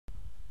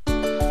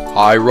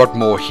Hi, Rod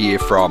Moore here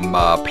from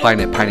Plein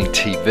Painting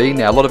TV.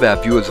 Now, a lot of our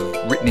viewers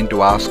have written in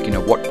to ask,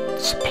 what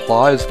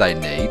supplies they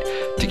need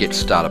to get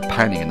started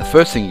painting. And the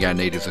first thing you're going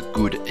to need is a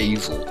good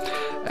easel.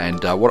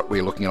 And what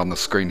we're looking at on the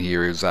screen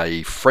here is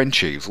a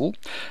French easel.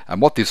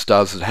 And what this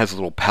does is it has a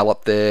little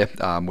palette there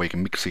where you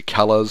can mix your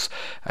colours,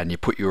 and you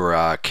put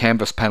your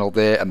canvas panel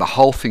there, and the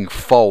whole thing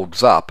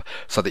folds up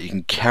so that you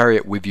can carry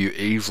it with you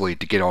easily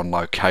to get on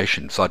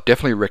location. So I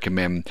definitely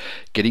recommend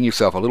getting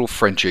yourself a little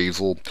French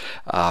easel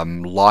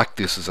like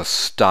this as a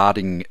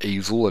starting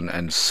easel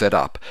and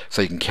setup,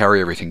 so you can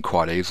carry everything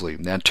quite easily.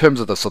 Now, in terms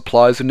of the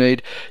supplies you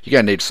need, you're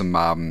going to need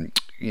some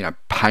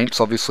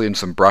paints obviously, and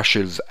some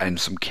brushes and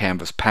some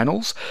canvas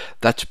panels.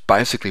 That's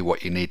basically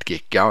what you need to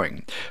get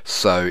going.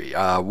 So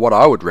what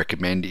I would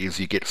recommend is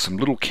you get some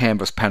little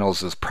canvas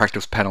panels as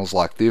practice panels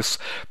like this,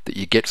 that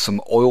you get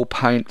some oil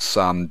paints.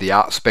 The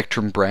Art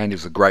Spectrum brand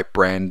is a great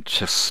brand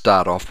to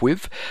start off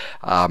with.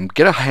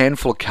 Get a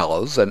handful of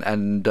colors,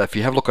 and if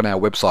you have a look on our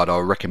website,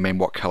 I'll recommend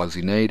what colors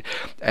you need,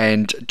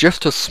 and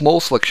just a small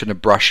selection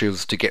of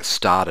brushes to get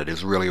started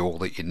is really all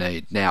that you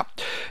need. Now,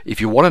 if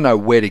you want to know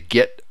where to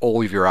get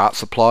all of your art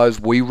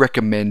supplies, we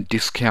recommend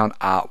Discount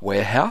Art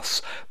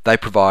Warehouse. They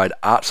provide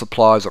art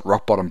supplies at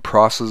rock bottom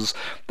prices.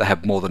 They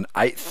have more than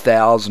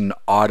 8,000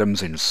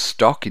 items in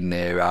stock in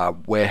their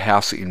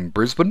warehouse in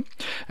Brisbane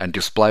and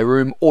display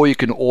room, or you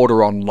can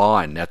order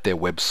online at their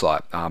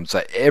website.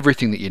 So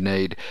everything that you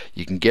need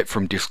you can get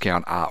from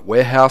Discount Art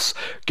Warehouse.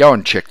 Go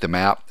and check them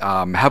out.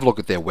 Have a look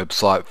at their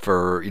website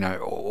for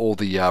all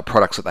the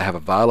products that they have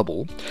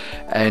available,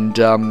 and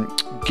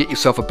get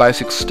yourself a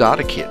basic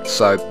starter kit.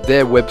 So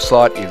their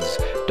website is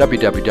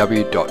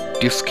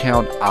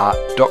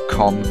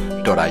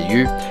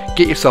www.discountart.com.au.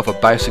 Get yourself a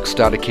basic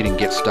starter kit and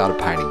get started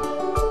painting.